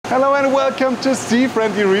Hello and welcome to Sea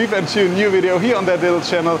Friendly Reef and to a new video here on that little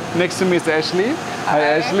channel. Next to me is Ashley. Hi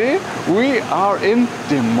Ashley. We are in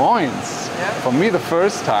Des Moines. Yep. For me the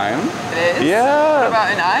first time. It is? Yeah. What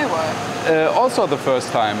about in Iowa? Also the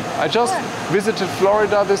first time. I just visited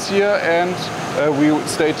Florida this year and we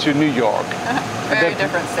stayed to New York. Very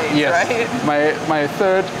different states, yes, right? My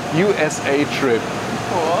third USA trip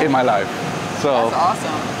in my life. So, that's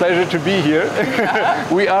awesome. Pleasure to be here.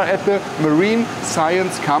 We are at the Marine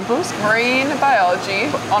Science Campus. Marine biology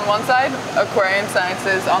on one side, aquarium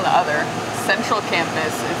sciences on the other. Central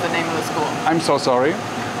Campus is the name of the school. I'm so sorry.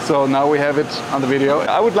 So now we have it on the video.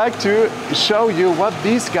 I would like to show you what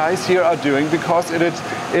these guys here are doing because it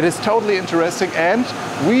is totally interesting, and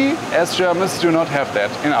we as Germans do not have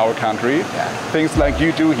that in our country. Yeah. Things like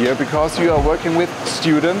you do here because you are working with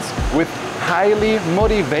students, with highly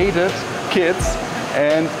motivated kids,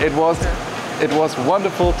 and it was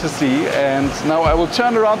wonderful to see. And now I will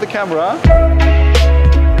turn around the camera.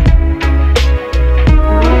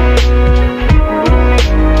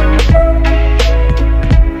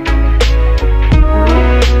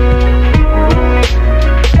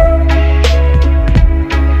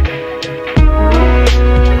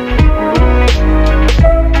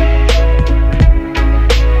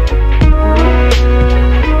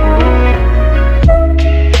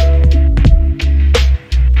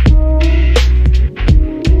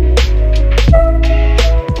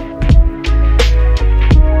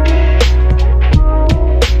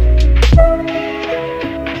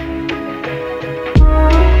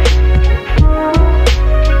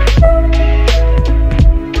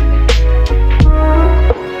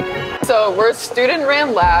 We're a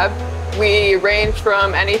student-ran lab. We range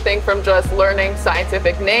from anything from just learning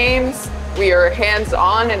scientific names. We are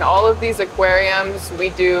hands-on in all of these aquariums. We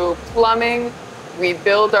do plumbing. We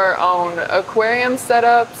build our own aquarium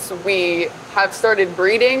setups. We have started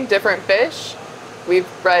breeding different fish. We've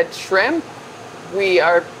bred shrimp. We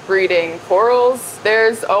are breeding corals.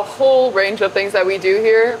 There's a whole range of things that we do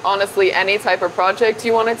here. Honestly, any type of project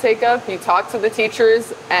you want to take up, you talk to the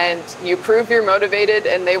teachers and you prove you're motivated,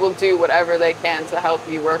 and they will do whatever they can to help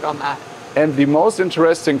you work on that. And the most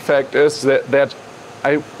interesting fact is that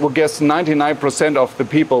I would guess 99% of the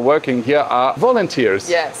people working here are volunteers.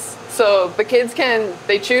 Yes. So the kids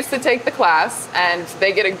they choose to take the class and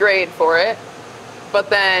they get a grade for it, but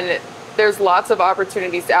then there's lots of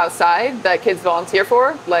opportunities outside that kids volunteer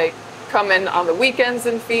for, like come in on the weekends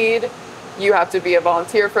and feed. You have to be a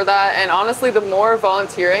volunteer for that. And honestly, the more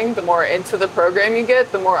volunteering, the more into the program you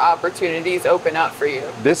get, the more opportunities open up for you.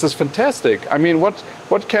 This is fantastic. I mean, what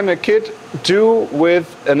can a kid do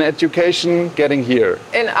with an education getting here?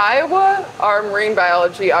 In Iowa, our marine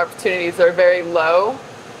biology opportunities are very low,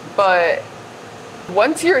 but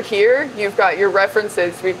once you're here, you've got your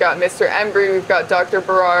references. We've got Mr. Embry, we've got Dr.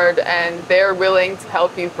 Berard, and they're willing to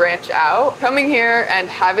help you branch out. Coming here and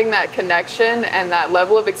having that connection and that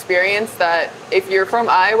level of experience that if you're from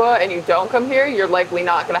Iowa and you don't come here, you're likely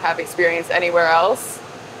not going to have experience anywhere else.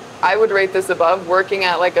 I would rate this above working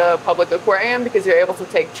at like a public aquarium because you're able to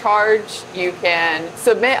take charge. You can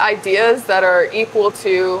submit ideas that are equal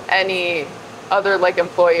to any other like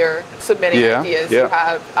employer submitting ideas. You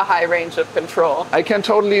have a high range of control. I can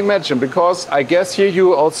totally imagine, because I guess here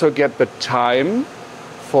you also get the time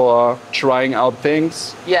for trying out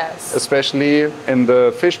things. Yes. Especially in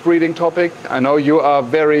the fish breeding topic. I know you are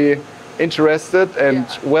very interested and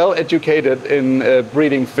well educated in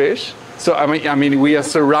breeding fish. So I mean, we are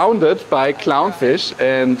surrounded by clownfish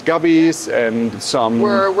and guppies and some.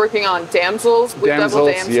 We're working on damsels, blue devil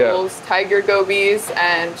damsels, tiger gobies,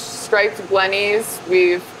 and striped blennies.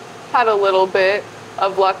 We've had a little bit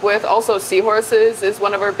of luck with. Also, seahorses is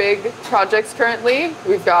one of our big projects currently.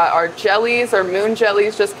 We've got our jellies, our moon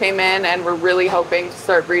jellies just came in, and we're really hoping to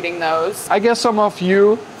start breeding those. I guess some of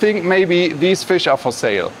you think maybe these fish are for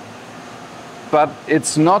sale, but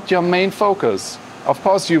it's not your main focus. Of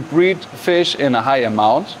course, you breed fish in a high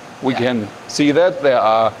amount. We can see that there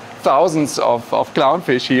are thousands of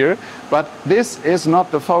clownfish here, but this is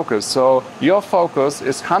not the focus. So your focus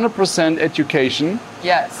is 100% education.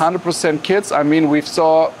 Yes. 100% kids. I mean, we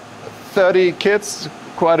saw 30 kids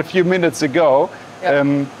quite a few minutes ago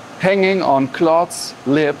hanging on Claude's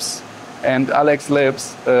lips and Alex's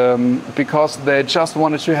lips because they just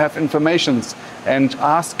wanted to have information and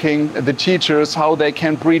asking the teachers how they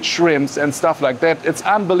can breed shrimps and stuff like that. It's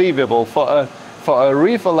unbelievable for a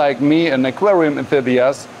reefer like me, an aquarium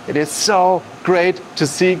enthusiast. It is so great to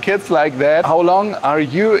see kids like that. How long are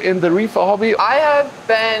you in the reefer hobby? I have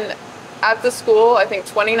been at the school, I think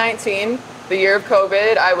 2019, the year of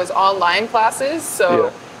COVID. I was online classes,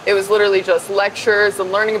 so It was literally just lectures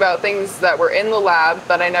and learning about things that were in the lab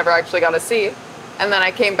that I never actually got to see. And then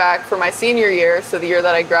I came back for my senior year, so the year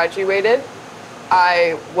that I graduated,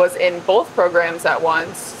 I was in both programs at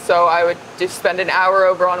once. So I would just spend an hour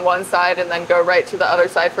over on one side and then go right to the other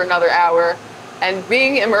side for another hour. And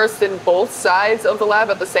being immersed in both sides of the lab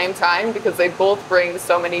at the same time, because they both bring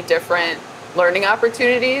so many different learning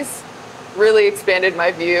opportunities, really expanded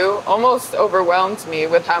my view, almost overwhelmed me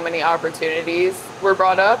with how many opportunities were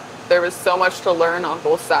brought up. There was so much to learn on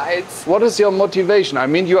both sides. What is your motivation? I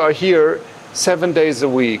mean, you are here 7 days a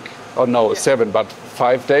week, or no, Yeah. 7, but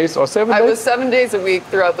 5 days or 7 days? I was 7 days a week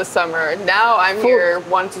throughout the summer. Now I'm here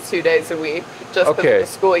 1 to 2 days a week, just because of the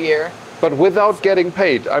school year. But without getting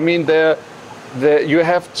paid. I mean, you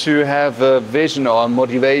have to have a vision or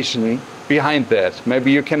motivation behind that.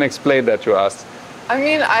 Maybe you can explain that to us. I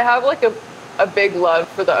mean, I have like a big love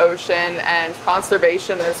for the ocean and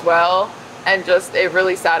conservation as well. And just, it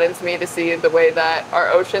really saddens me to see the way that our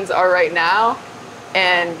oceans are right now.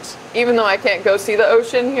 And even though I can't go see the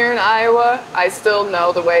ocean here in Iowa, I still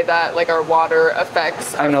know the way that like our water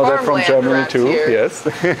affects our I know that from farmland Germany around too, here. yes.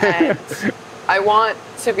 And I want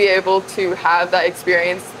to be able to have that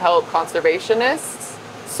experience to help conservationists.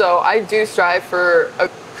 So I do strive for a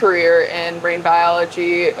career in marine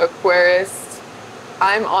biology, aquarist.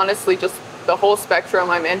 I'm honestly just the whole spectrum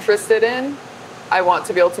I'm interested in. I want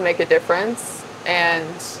to be able to make a difference.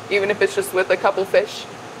 And even if it's just with a couple fish,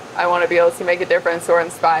 I want to be able to make a difference or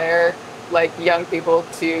inspire like young people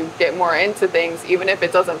to get more into things, even if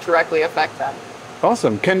it doesn't directly affect them.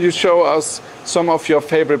 Awesome. Can you show us some of your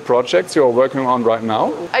favorite projects you're working on right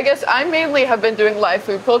now? I guess I mainly have been doing live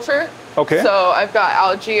food culture. Okay. So I've got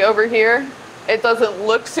algae over here. It doesn't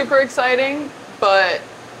look super exciting, but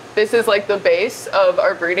this is like the base of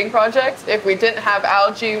our breeding project. If we didn't have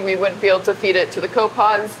algae, we wouldn't be able to feed it to the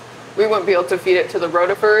copepods. We wouldn't be able to feed it to the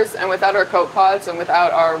rotifers. And without our copepods and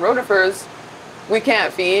without our rotifers, we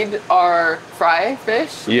can't feed our fry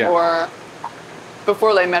fish or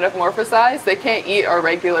before they metamorphosize, they can't eat our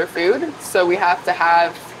regular food. So we have to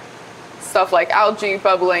have stuff like algae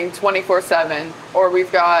bubbling 24/7. Or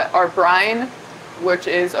we've got our brine, which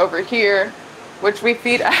is over here, which we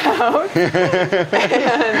feed out.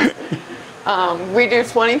 And we do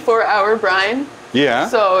 24-hour brine. Yeah.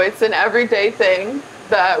 So it's an everyday thing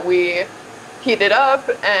that we heat it up,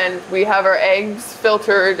 and we have our eggs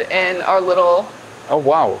filtered in our little... Oh,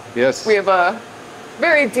 wow. Yes. We have a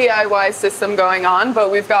very DIY system going on,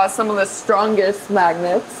 but we've got some of the strongest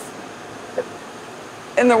magnets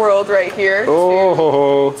in the world right here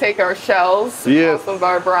to take our shells off of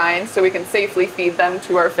our brine so we can safely feed them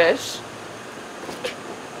to our fish.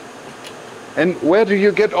 And where do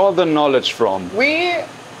you get all the knowledge from? We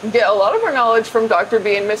get a lot of our knowledge from Dr.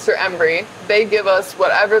 B and Mr. Embry. They give us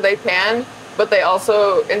whatever they can, but they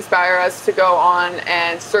also inspire us to go on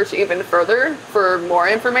and search even further for more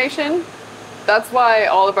information. That's why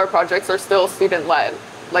all of our projects are still student-led.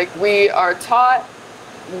 Like, we are taught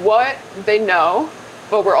what they know,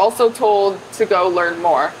 but we're also told to go learn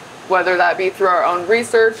more, whether that be through our own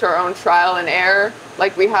research, our own trial and error.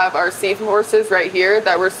 Like, we have our seahorses right here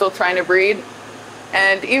that we're still trying to breed.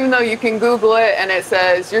 And even though you can Google it and it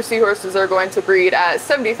says your seahorses are going to breed at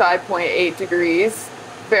 75.8 degrees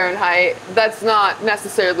Fahrenheit, that's not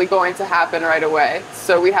necessarily going to happen right away.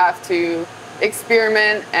 So we have to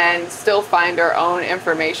experiment and still find our own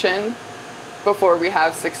information before we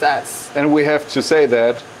have success. And we have to say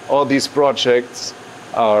that all these projects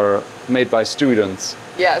are made by students.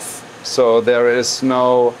 Yes. So there is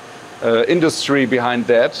no industry behind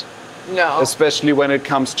that. No. Especially when it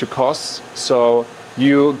comes to costs. So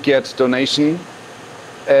you get donation,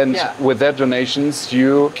 and with that donations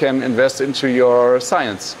you can invest into your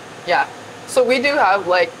science. Yeah. So we do have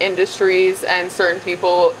like industries and certain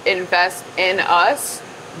people invest in us,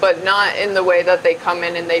 but not in the way that they come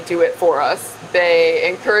in and they do it for us. They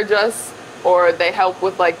encourage us, or they help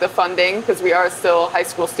with like the funding, because we are still high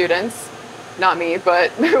school students. Not me,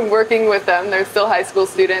 but working with them, they're still high school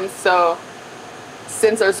students. So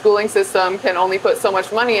since our schooling system can only put so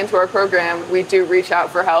much money into our program, we do reach out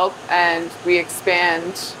for help, and we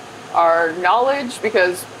expand our knowledge,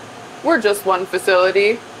 because we're just one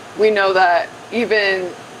facility. We know that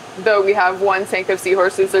even though we have one tank of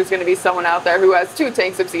seahorses, there's going to be someone out there who has 2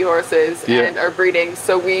 tanks of seahorses and are breeding.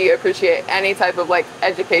 So we appreciate any type of like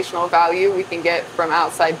educational value we can get from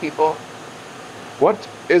outside people. What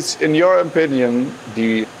is, in your opinion,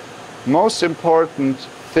 the most important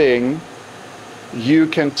thing you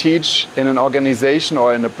can teach in an organization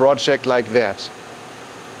or in a project like that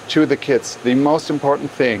to the kids? The most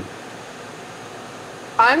important thing?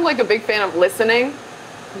 I'm like a big fan of listening.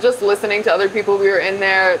 just listening to other people. We were in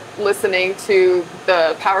there listening to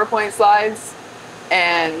the PowerPoint slides,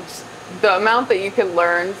 and the amount that you can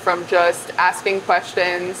learn from just asking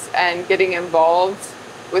questions and getting involved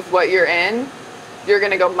with what you're in, you're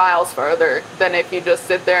going to go miles further than if you just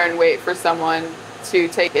sit there and wait for someone to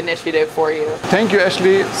take initiative for you. Thank you,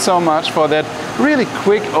 Ashley, so much for that really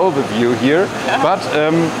quick overview here. Yeah. But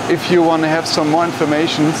if you want to have some more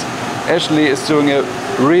information, Ashley is doing a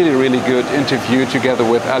really good interview together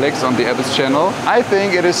with Alex on the Abyss channel. I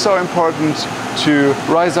think it is so important to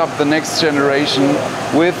rise up the next generation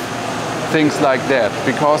with things like that,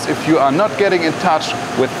 because if you are not getting in touch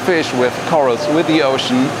with fish, with corals, with the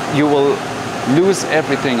ocean, you will lose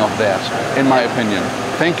everything of that, in my opinion.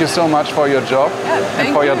 Thank you so much for your job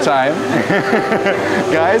and for your time.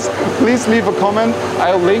 Guys, please leave a comment.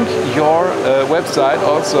 I'll link your website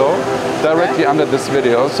also directly under this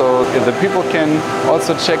video, so the people can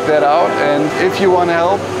also check that out. And if you want to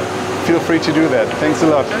help, feel free to do that. Thanks a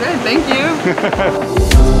lot. Okay, thank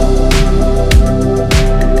you.